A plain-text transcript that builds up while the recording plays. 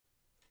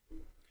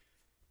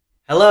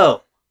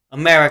Hello,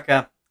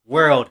 America,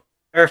 world,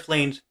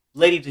 Earthlings,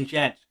 ladies and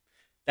gents.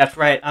 That's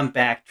right, I'm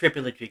back,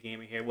 Trippylegit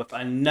Gamer here with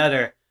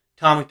another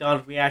Tom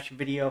MacDonald reaction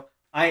video.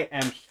 I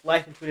am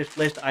slicing through this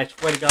list. I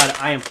swear to God,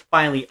 I am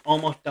finally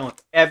almost done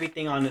with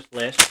everything on this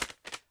list.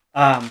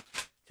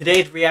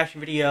 Today's reaction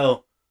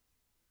video,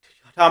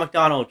 Tom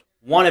MacDonald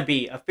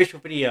Wannabe official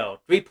video,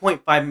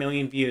 3.5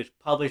 million views,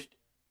 published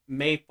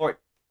May 15th,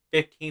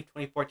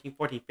 2014,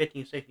 14,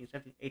 15, 16,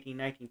 17, 18,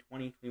 19,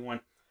 20,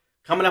 21.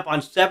 Coming up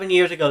on 7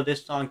 years ago,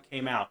 this song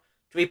came out.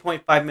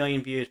 3.5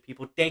 million views.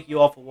 People, thank you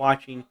all for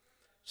watching.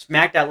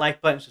 Smack that like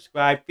button,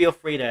 subscribe. Feel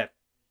free to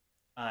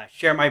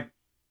share my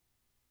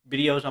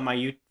videos on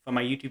from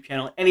my YouTube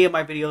channel. Any of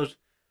my videos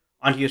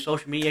onto your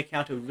social media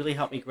accounts. It would really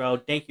help me grow.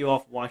 Thank you all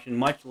for watching.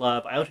 Much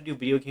love. I also do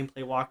video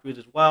gameplay walkthroughs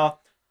as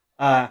well.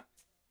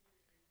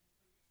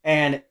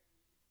 And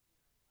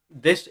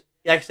this,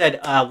 like I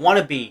said,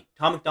 Wannabe,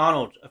 Tom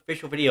MacDonald's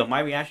official video, my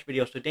reaction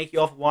video. So thank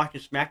you all for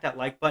watching. Smack that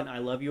like button. I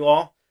love you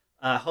all.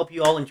 Hope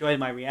you all enjoyed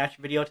my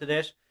reaction video to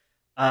this.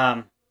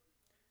 I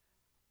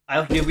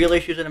also do real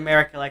issues in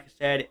America, like I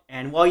said.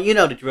 And, well, you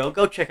know the drill.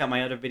 Go check out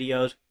my other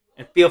videos.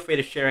 And feel free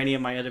to share any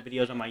of my other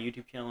videos on my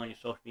YouTube channel and your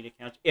social media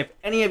accounts. If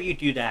any of you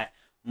do that,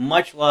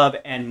 much love.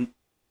 And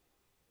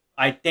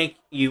I thank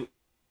you.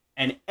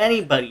 And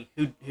anybody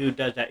who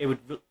does that,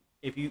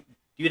 if you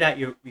do that,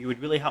 you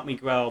would really help me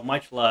grow.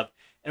 Much love.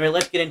 Anyway,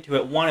 let's get into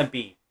it.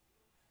 Wannabe.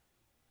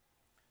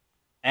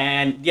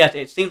 And, yes,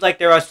 it seems like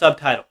there are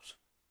subtitles.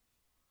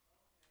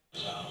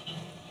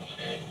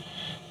 Okay,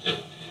 that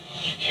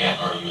you can't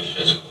argue with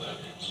physical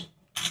evidence.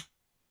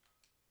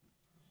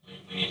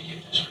 We need to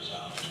get this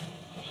resolved.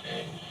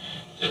 Okay,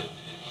 that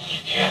you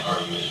can't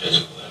argue with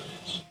physical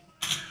evidence.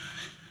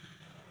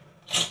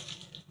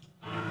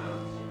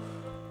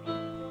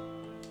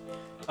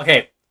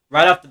 Okay,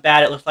 right off the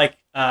bat, it looks like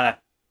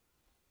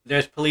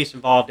there's police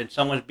involved and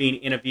someone's being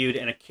interviewed,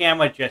 and a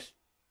camera just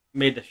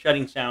made the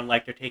shutting sound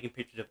like they're taking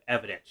pictures of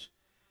evidence.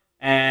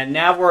 And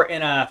now we're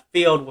in a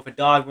field with a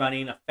dog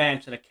running, a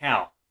fence, and a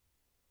cow.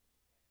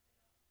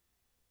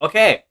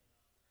 Okay.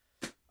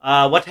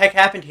 What the heck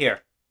happened here?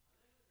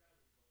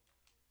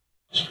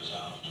 It's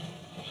resolved.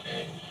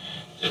 Okay.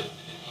 That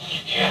you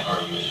can't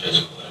argue with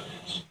physical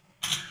evidence.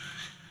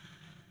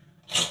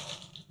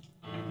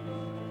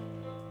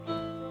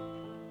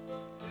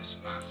 This is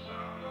my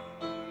song.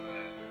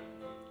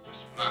 This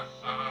is my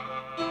song.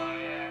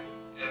 Yeah.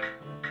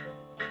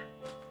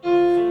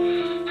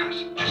 I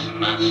said, this is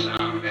my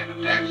song. And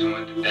the taxi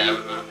went to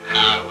Devon on the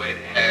highway to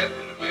heaven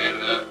in the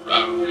middle of the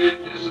road.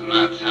 This is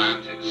my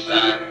time to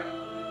decide.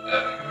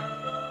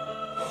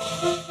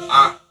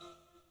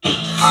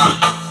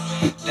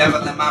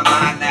 Devil in my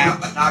mind now.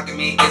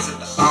 Monogamy isn't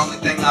the only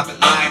thing I've been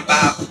lying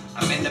about.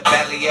 I'm in the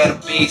belly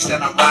of the beast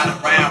and I'm riding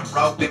around,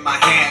 rope in my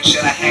hand.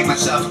 Should I hang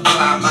myself and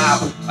climb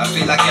out? I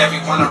feel like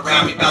everyone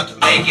around me about to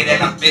make it,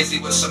 and I'm busy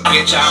with some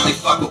bitch I only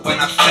fuck with when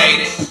I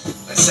fade it.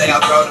 Let's say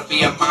I'll grow to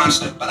be a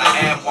monster, but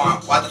I am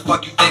one. Why the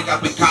fuck you think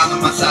I've been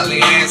calling myself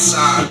Leanne,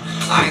 son?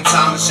 I ain't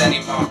Thomas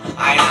anymore,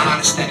 I ain't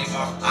honest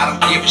anymore. I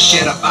don't give a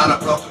shit about a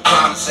broken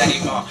promise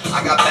anymore.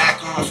 I got back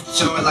home from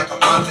touring like a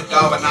month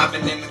ago, and I've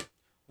been in the...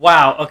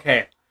 Wow,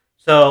 okay.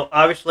 So,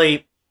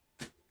 obviously,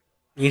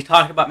 he's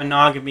talking about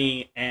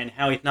monogamy and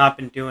how he's not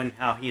been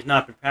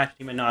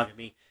practicing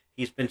monogamy.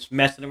 He's been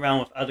messing around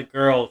with other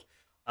girls,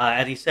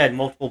 as he said,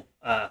 multiple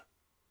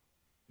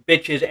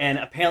bitches, and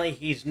apparently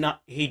he's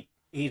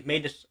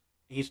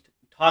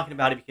talking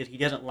about it because he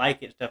doesn't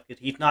like it and stuff,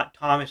 because he's not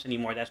Thomas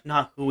anymore. That's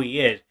not who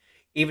he is.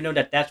 Even though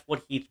that's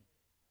what he's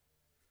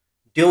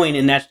doing,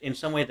 and that's in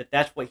some ways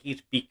that's what he's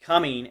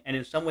becoming, and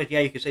in some ways, yeah,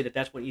 you could say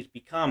that's what he's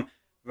become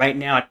right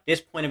now at this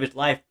point of his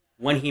life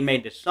when he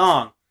made this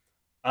song.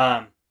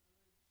 That's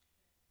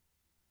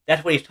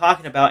what he's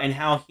talking about, and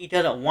how he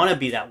doesn't want to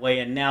be that way,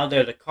 and now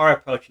there's a car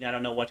approaching. I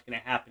don't know what's going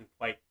to happen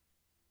quite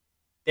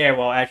there.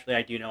 Well, actually,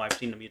 I do know. I've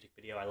seen the music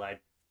video. I lied.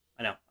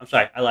 I know. I'm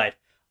sorry. I lied.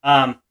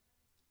 I'm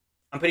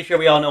pretty sure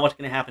we all know what's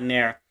going to happen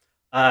there.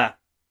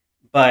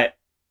 But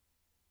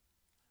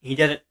he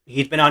doesn't.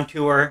 He's been on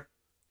tour,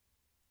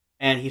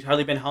 and he's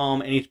hardly been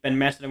home, and he's been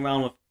messing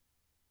around with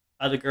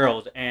other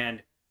girls,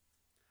 and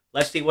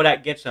let's see what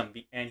that gets him.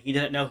 And he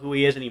doesn't know who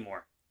he is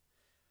anymore.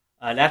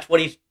 That's what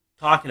he's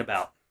talking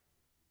about.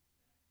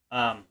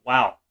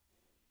 Wow.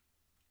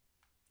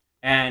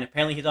 And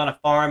apparently he's on a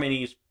farm, and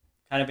he's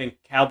kind of in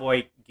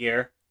cowboy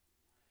gear.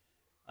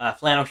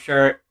 Flannel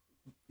shirt,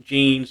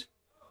 jeans,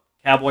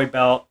 cowboy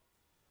belt,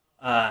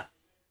 and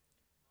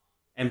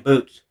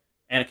boots,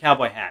 and a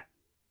cowboy hat.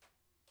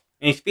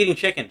 And he's feeding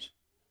chickens.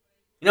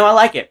 You know, I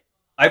like it.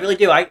 I really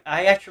do. I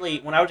actually,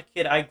 when I was a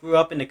kid, I grew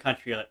up in the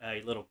country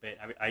a little bit.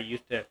 I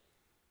used to,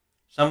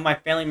 some of my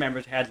family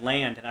members had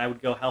land, and I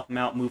would go help them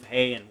out move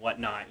hay and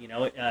whatnot. You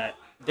know,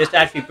 this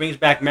actually brings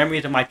back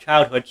memories of my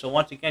childhood. So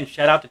once again,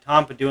 shout out to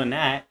Tom for doing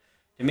that.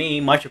 To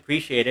me, much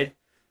appreciated.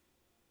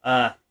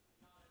 Tom,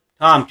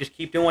 just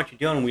keep doing what you're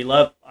doing.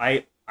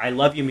 I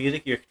love your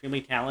music. You're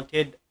extremely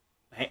talented.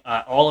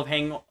 All of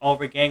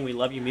Hangover Gang, we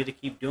love your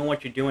music. Keep doing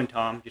what you're doing,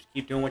 Tom. Just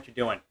keep doing what you're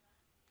doing.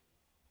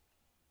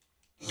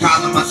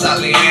 Calling my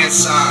Sally and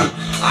son.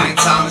 I ain't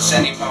Thomas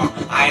anymore,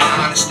 I ain't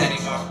honest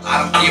anymore.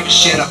 I don't give a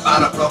shit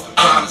about a broken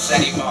promise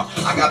anymore.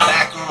 I got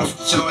back home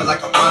from touring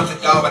like a month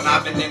ago, and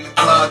I've been in the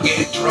club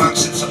getting drunk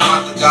since a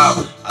month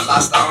ago. I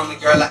lost the only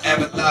girl I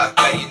ever loved,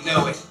 bet you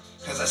knew it,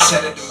 cause I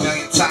said it a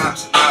million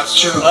times and now it's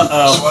true.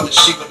 I swore that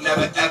she would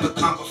never ever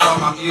come before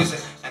my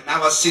music, and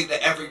now I see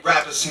that every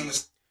rapper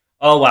sings.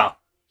 Oh wow.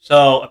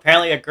 So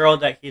apparently a girl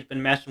that he's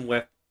been messing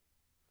with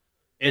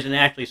isn't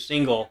actually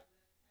single.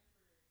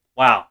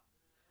 Wow.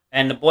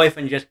 And the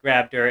boyfriend just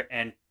grabbed her,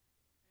 and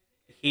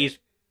he's...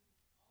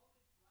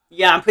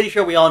 Yeah, I'm pretty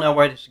sure we all know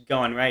where this is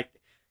going, right?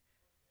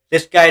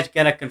 This guy's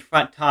gonna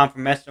confront Tom for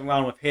messing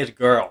around with his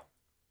girl.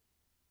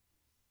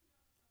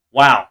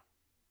 Wow.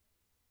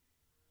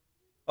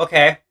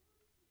 Okay.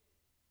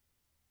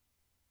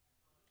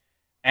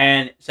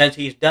 And since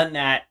he's done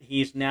that,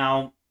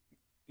 now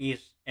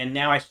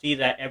I see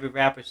that every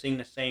rapper sing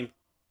the same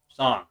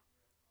song.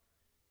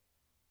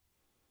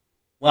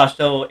 Well,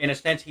 so in a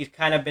sense, he's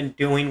kind of been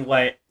doing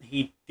what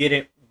he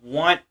didn't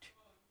want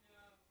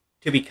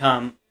to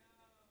become,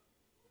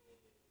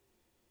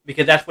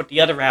 because that's what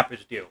the other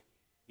rappers do,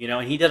 you know,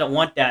 and he doesn't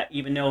want that,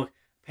 even though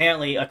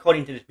apparently,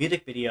 according to this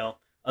music video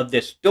of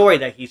this story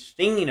that he's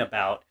singing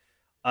about,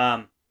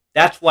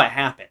 that's what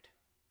happened,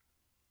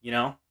 you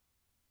know?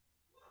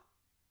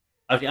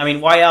 I mean,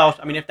 why else?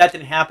 I mean, if that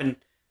didn't happen,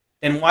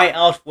 then why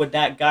else would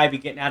that guy be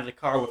getting out of the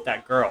car with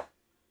that girl?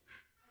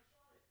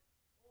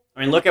 I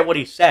mean, look at what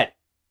he said.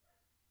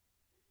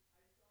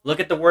 Look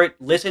at the word,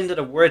 listen to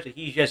the words that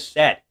he just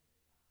said.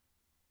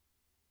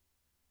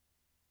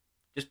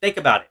 Just think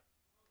about it.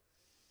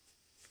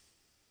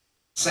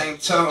 Same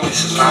tune.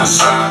 This is my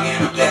song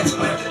and I'm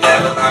dancing with the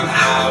devil on the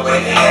highway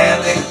to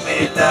hell in the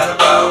middle of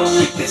the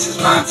road. This is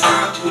my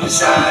time to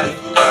decide if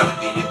I'm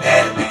gonna be a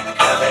better man to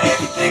cover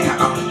everything I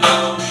own and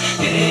know.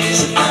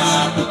 This is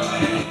not the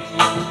way.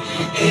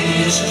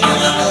 This is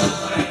not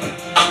the way.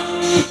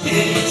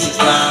 This is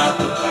not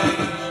the way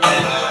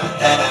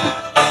that I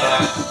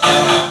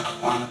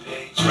wanna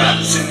be.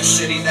 Rappers in the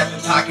city that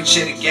been talking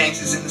shit and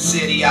gangsters in the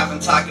city, I've been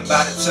talking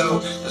about it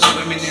too. There's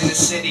women in the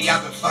city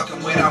I've been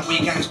fucking with on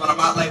weekends when I'm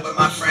out late with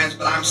my friends,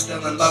 but I'm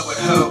still in love with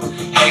who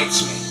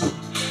hates me.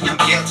 I'm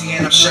guilty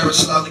and I'm sure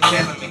it's slowly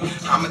killing me.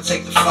 I'ma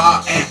take the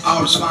fall and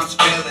all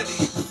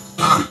responsibility.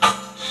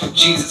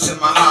 Jesus in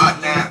my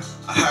heart now,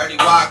 I heard he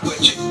walk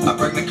with you. I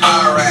bring the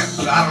car around,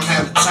 but I don't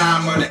have the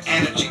time or the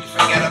energy to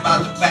forget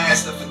about the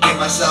past or forgive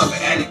myself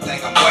for anything.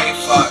 I'm way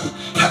fucked.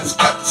 I just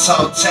cut this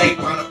whole tape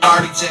on a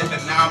party tip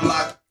and now I'm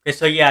like... Okay,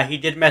 so yeah, he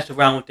did mess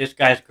around with this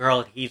guy's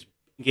girl, and he's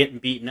getting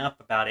beaten up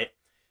about it.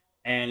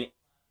 And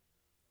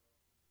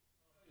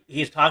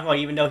he's talking about,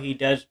 even though he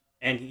does,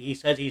 and he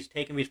says he's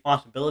taking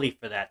responsibility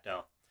for that,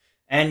 though.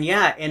 And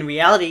yeah, in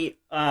reality,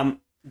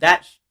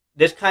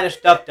 this kind of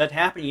stuff does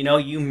happen. You know,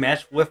 you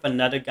mess with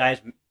another guy's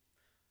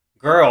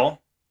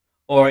girl,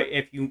 or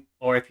if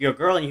you're a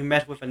girl and you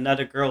mess with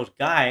another girl's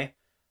guy,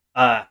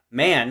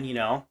 man, you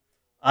know,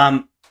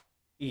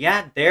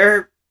 yeah,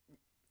 they're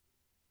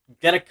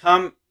gonna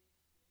come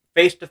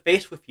face to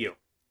face with you.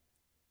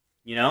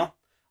 You know,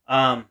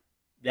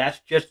 that's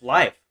just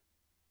life.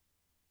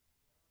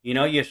 You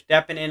know, you're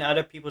stepping in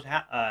other people's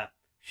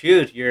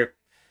shoes. You're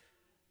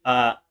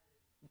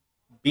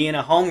being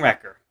a home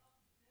wrecker,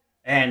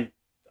 and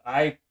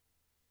I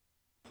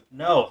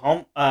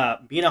know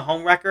being a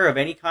home wrecker of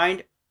any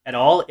kind at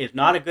all is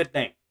not a good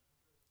thing.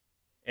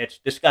 It's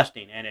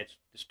disgusting, and it's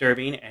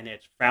disturbing, and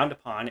it's frowned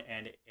upon,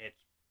 and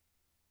it's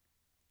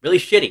really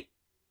shitty,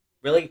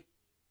 really.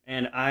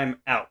 And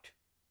I'm out.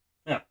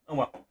 Yeah. Oh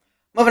well.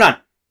 Moving on.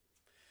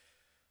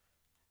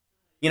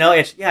 You know,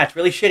 it's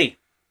really shitty.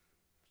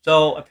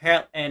 So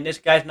apparently, and this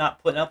guy's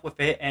not putting up with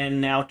it, and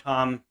now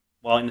Tom,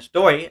 well, in the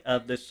story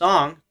of this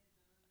song,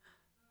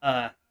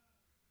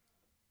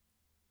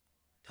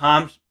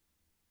 Tom's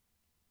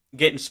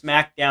getting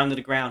smacked down to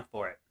the ground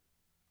for it.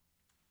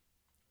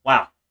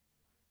 Wow.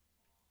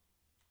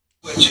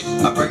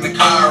 I bring the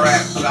car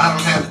around, but I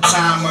don't have the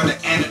time or the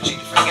energy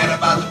to forget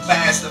about the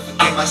past or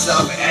forgive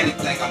myself for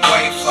anything. I'm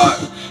way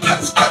fucked. I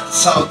just cut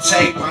this whole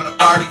tape on a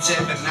party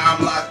tip and now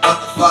I'm like, what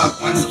the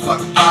fuck? When's the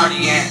fucking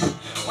party end?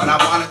 When I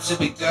wanted to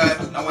be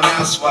good, no one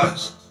else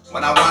was.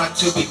 When I wanted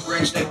to be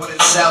rich, they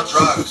wouldn't sell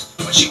drugs.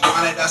 When she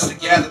wanted us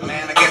together,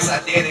 man, I guess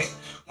I did it.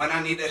 When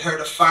I needed her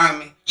to find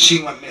me,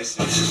 she went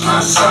missing. This is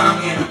my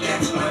song and I'm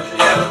dancing with the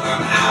devil on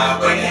the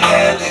highway to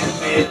hell in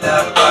the middle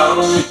of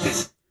the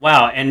road.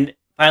 Wow, and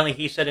finally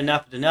he said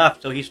enough is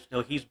enough, so he's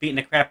beating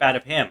the crap out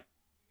of him.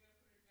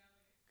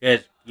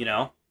 Because, you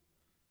know,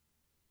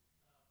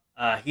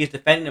 he's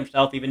defending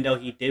himself even though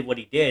he did what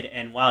he did,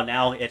 and wow,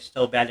 now it's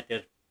so bad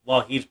that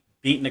he's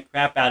beating the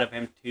crap out of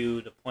him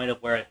to the point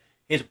of where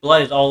his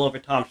blood is all over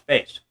Tom's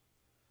face.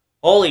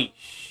 Holy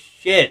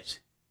shit.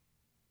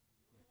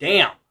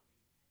 Damn.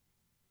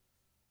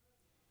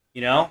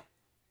 You know?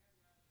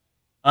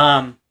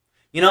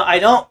 You know, I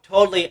don't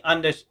totally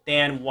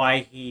understand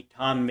why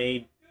Tom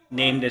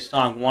named this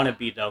song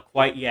Wannabe, though,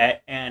 quite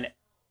yet, and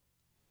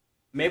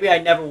maybe I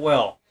never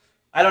will.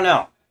 I don't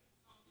know.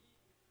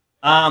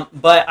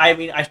 But I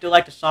mean, I still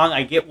like the song.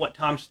 I get what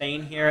Tom's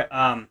saying here.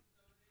 I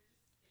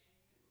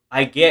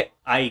get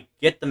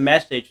the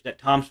message that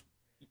Tom's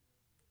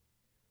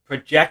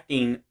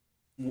projecting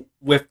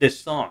with this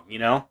song. You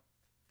know,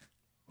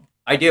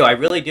 I do. I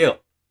really do.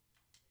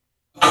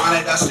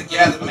 Wanted us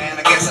together, man.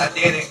 I guess I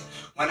did it.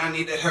 When I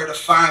needed her to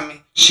find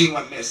me, she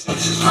went missing.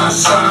 This is my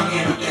song,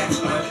 and I'm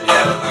dancing with the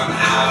devil on the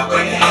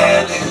highway to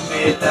hell in the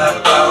middle of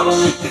the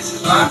road. This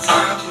is my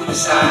time to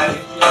decide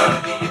if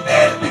I'm gonna be a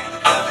better man to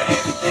cover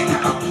everything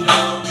I don't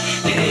know.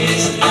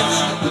 This is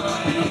not the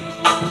way.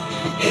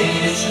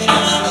 This is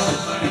not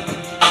the way.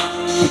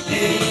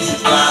 This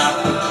is not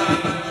the way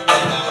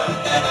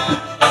that I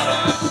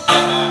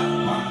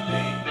wanna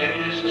be.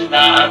 This is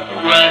not the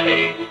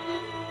way.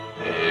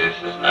 This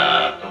is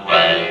not the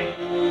way.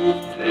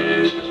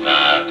 This is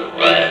not the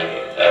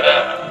way that I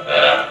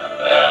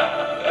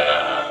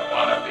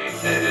wanna be.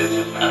 This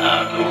is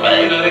not the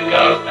way that it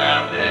goes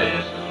down.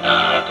 This is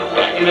not the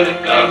way that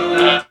it goes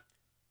down.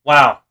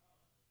 Wow.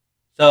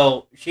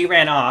 So she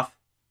ran off.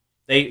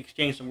 They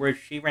exchanged some words.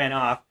 She ran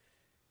off.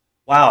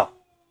 Wow.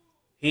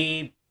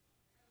 He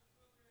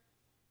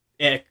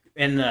in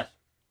the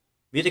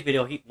music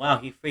video. He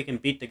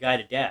freaking beat the guy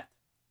to death.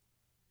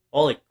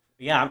 Holy.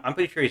 Yeah, I'm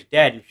pretty sure he's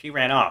dead, and she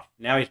ran off.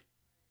 Now he's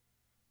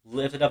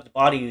lifted up the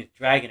body and he's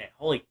dragging it.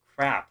 Holy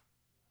crap.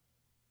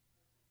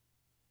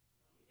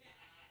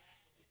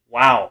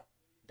 Wow.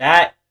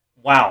 That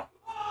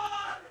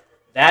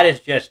is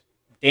just,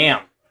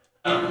 damn.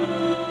 I'm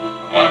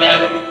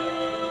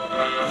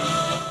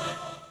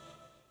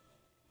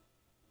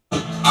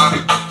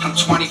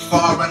 24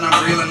 and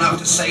I'm real enough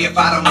to say if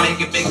I don't make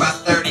it big by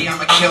 30,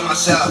 I'ma kill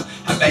myself.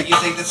 I bet you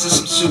think this is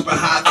some super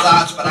high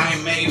thoughts, but I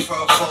ain't made for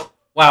a full...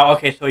 Wow,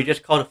 okay, so he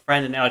just called a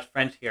friend and now his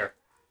friend's here.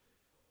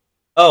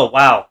 Oh,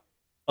 wow.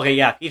 Okay,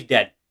 yeah, he's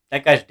dead.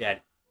 That guy's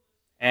dead.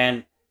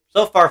 And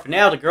so far for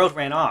now, the girls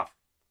ran off.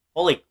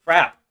 Holy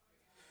crap.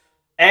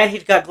 And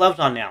he's got gloves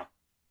on now.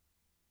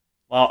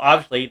 Well,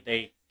 obviously,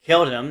 they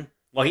killed him.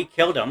 Well, he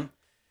killed him.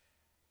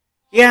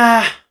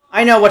 Yeah,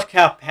 I know what's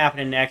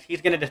happening next.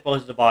 He's going to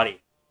dispose of the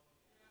body.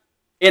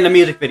 In the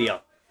music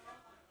video.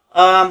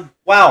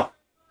 Wow.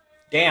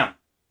 Damn.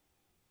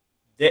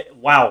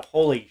 Wow,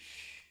 holy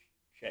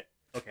shit.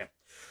 Okay.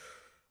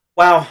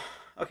 Wow,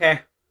 okay.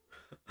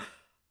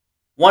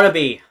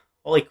 Wannabe.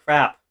 Holy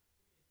crap.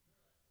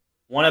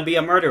 Wanna be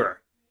a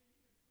murderer.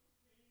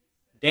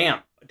 Damn.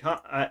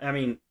 I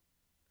mean,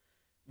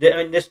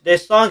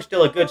 this song's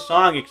still a good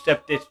song,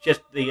 except it's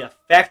just the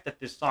effect that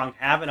this song's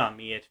having on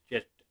me. It's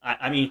just,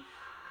 I mean,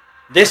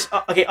 this,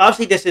 okay,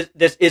 obviously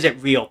this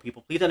isn't real,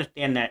 people. Please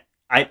understand that.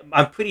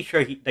 I'm pretty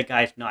sure the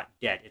guy's not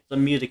dead. It's a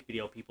music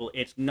video, people.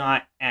 It's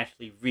not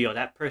actually real.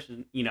 That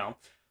person, you know.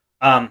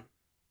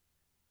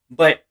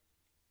 But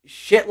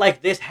shit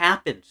like this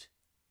happens.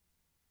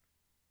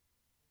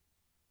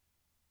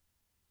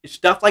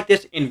 Stuff like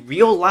this in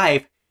real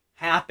life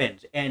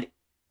happens, and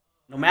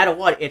no matter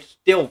what, it's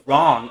still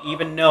wrong.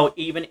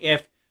 Even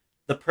if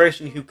the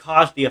person who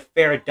caused the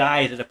affair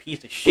dies as a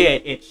piece of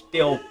shit, it's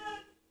still,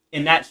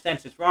 in that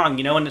sense, it's wrong.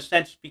 You know, in the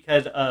sense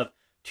because of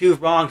two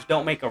wrongs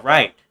don't make a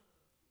right.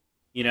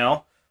 You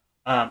know,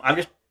 I'm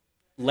just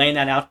laying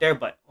that out there.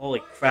 But holy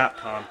crap,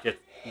 Tom! Just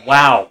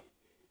wow.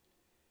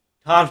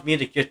 Tom's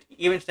music, just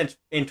even since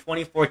in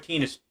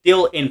 2014, is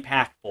still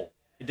impactful.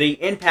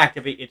 The impact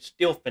of it's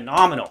still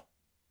phenomenal.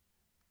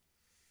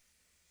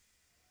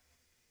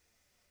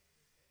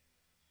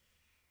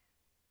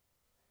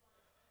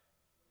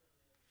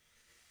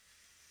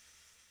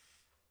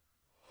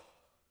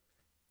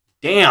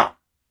 Damn.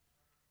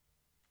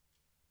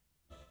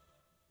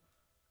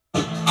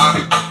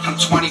 I'm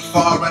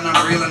 24 and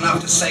I'm real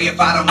enough to say if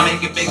I don't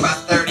make it big by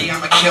 30,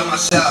 I'ma kill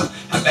myself.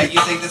 I bet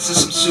you think this is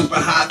some super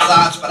high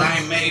thoughts, but I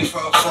ain't made for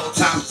a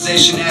full-time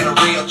position at a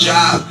real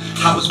job.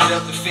 I was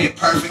built to fit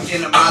perfect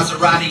in a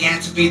Maserati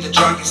and to be the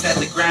drunkest at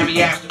the Grammy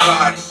after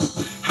party.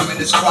 I'm in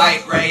this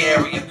quiet gray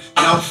area,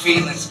 no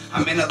feelings.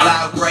 I'm in a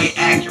loud gray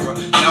Acura,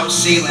 no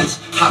ceilings.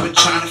 I've been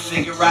trying to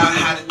figure out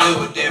how to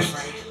do it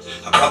different.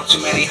 I broke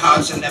too many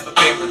hearts and never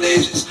been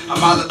religious.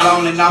 I'm all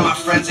alone and all my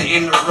friends are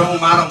in the room.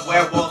 I don't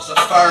wear wolves of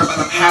fur, but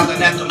I'm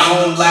howling at the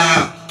moon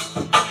loud.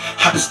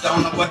 I just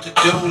don't know what to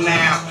do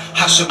now.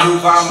 I should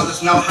move on, but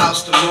there's no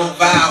house to move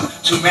out.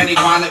 Too many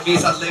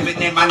wannabes are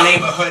living in my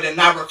neighborhood, and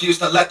I refuse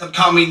to let them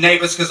call me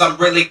neighbors because I'm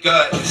really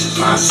good. This is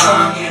my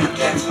song and I'm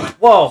dancing.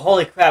 Whoa,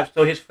 holy crap.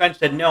 So his friend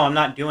said, no, I'm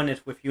not doing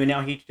this with you, and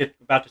now he's just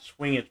about to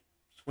swing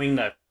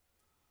the...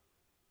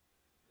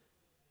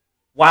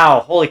 Wow,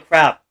 holy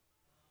crap.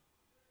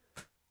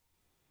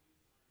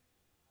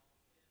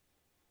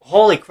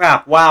 Holy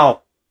crap,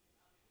 wow.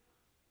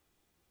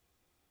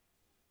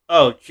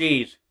 Oh,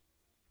 jeez.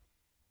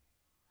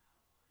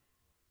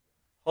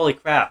 Holy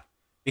crap.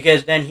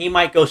 Because then he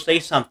might go say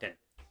something.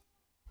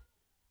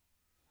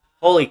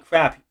 Holy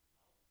crap.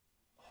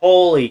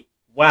 Holy,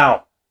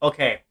 wow.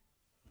 Okay.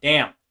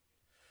 Damn.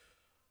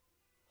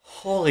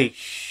 Holy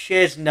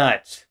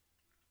shiznuts.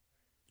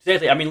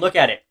 Seriously, I mean, look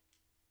at it.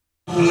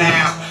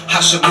 Now,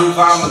 I should move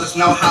on, but there's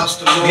no house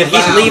to move because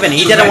he's leaving.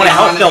 He doesn't want to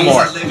help no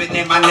more.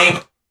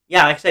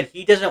 yeah, like I said,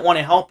 he doesn't want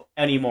to help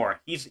anymore.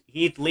 He's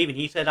leaving.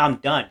 He said, I'm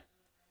done.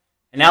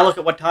 And now look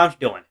at what Tom's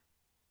doing.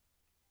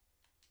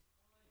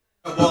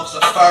 The wolves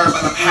are fur,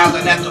 but I'm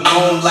howling at the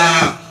moon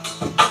loud.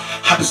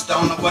 I just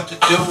don't know what to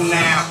do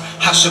now.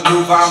 I should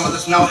move on when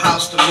there's no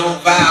house to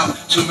move out.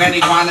 Too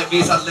many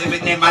wannabes are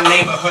living in my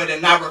neighborhood,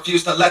 and I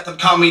refuse to let them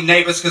call me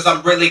neighbors cause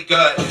I'm really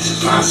good. This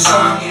is my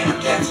song and I'm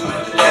dancing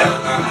with the devil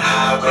on the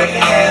highway to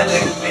hell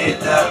in the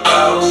middle of the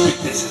road.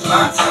 This is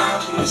my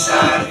time to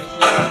decide if I'm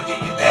gonna be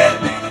a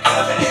better man. I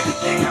covered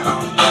everything I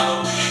don't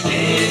know.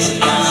 This is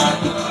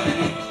not the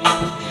way.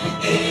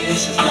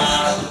 This is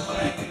not the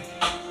way.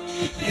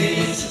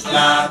 This is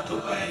not the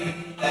way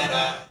that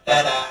I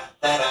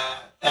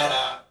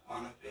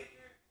wanna be.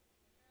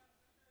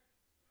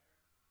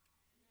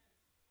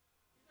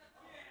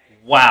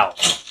 Wow.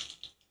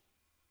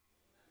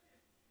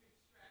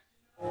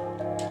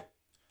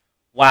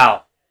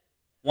 Wow.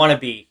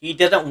 Wannabe. He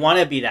doesn't want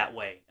to be that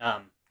way.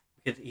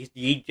 Because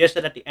he just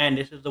said at the end,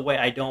 this is the way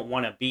I don't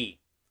want to be.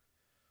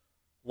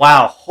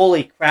 Wow.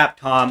 Holy crap,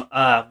 Tom.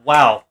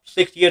 Wow.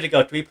 6 years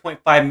ago,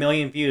 3.5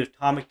 million views.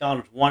 Tom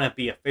MacDonald's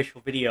Wannabe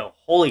official video.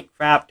 Holy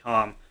crap,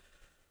 Tom.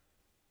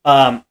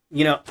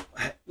 You know,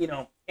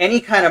 any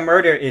kind of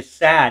murder is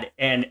sad,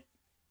 and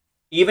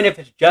even if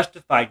it's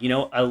justified,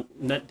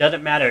 it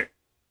doesn't matter.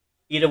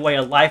 Either way,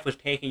 a life was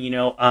taken,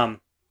 if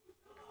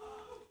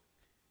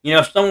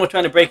someone was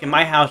trying to break in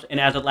my house and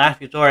as a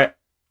last resort,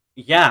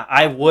 yeah,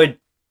 I would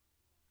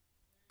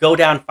go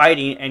down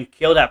fighting and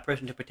kill that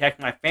person to protect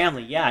my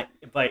family. Yeah,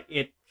 but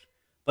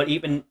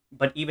even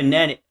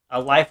then, a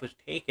life was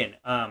taken.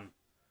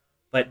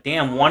 But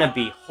damn,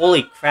 Wannabe,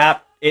 holy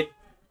crap!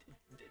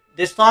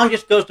 This song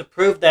just goes to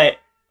prove that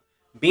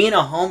being a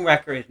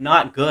homewrecker is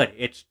not good.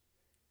 It's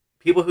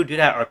people who do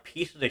that are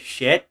pieces of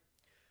shit.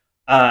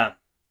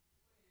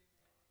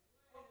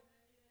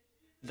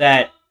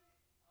 That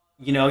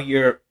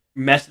you're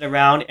messing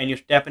around and you're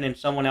stepping in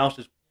someone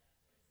else's,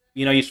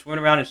 you're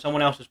swimming around in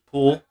someone else's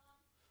pool,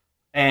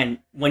 and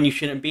when you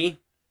shouldn't be,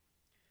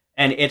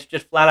 and it's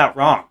just flat out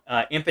wrong.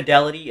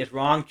 Infidelity is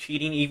wrong.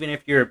 Cheating, even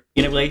if you're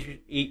in a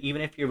relationship,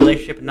 even if your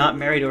relationship is not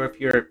married, or if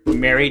you're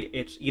married,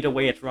 it's either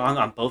way, it's wrong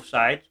on both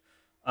sides.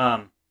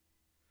 But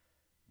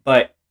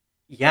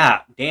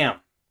yeah, damn,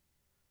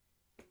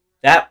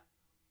 that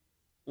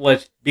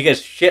was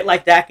because shit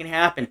like that can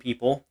happen,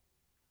 people.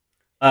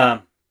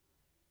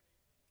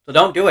 So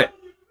don't do it.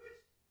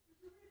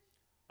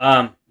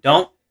 Don't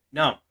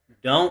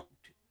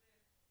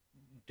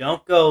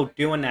go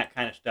doing that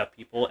kind of stuff,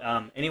 people.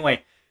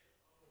 Anyway,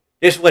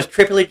 this was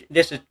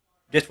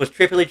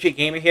Trippylegit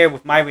Gamer here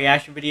with my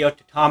reaction video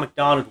to Tom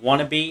MacDonald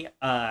Wannabe.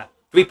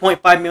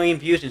 3.5 million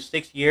views in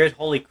 6 years.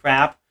 Holy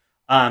crap.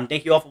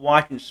 Thank you all for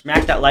watching.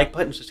 Smack that like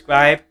button,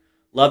 subscribe.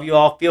 Love you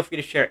all. Feel free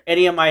to share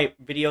any of my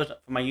videos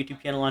from my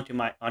YouTube channel onto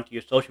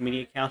your social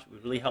media accounts. It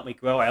would really help me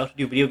grow. I also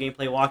do video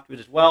gameplay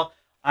walkthroughs as well.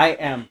 I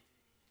am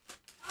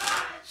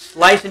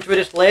slicing through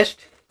this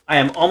list. I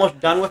am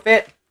almost done with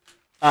it.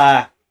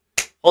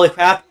 Holy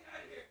crap.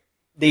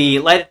 The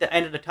light at the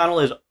end of the tunnel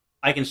is,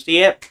 I can see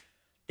it.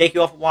 Thank you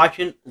all for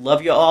watching.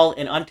 Love you all.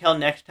 And until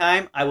next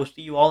time, I will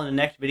see you all in the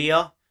next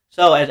video.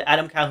 So, as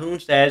Adam Calhoun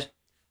says,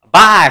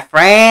 bye,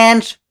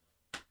 friends.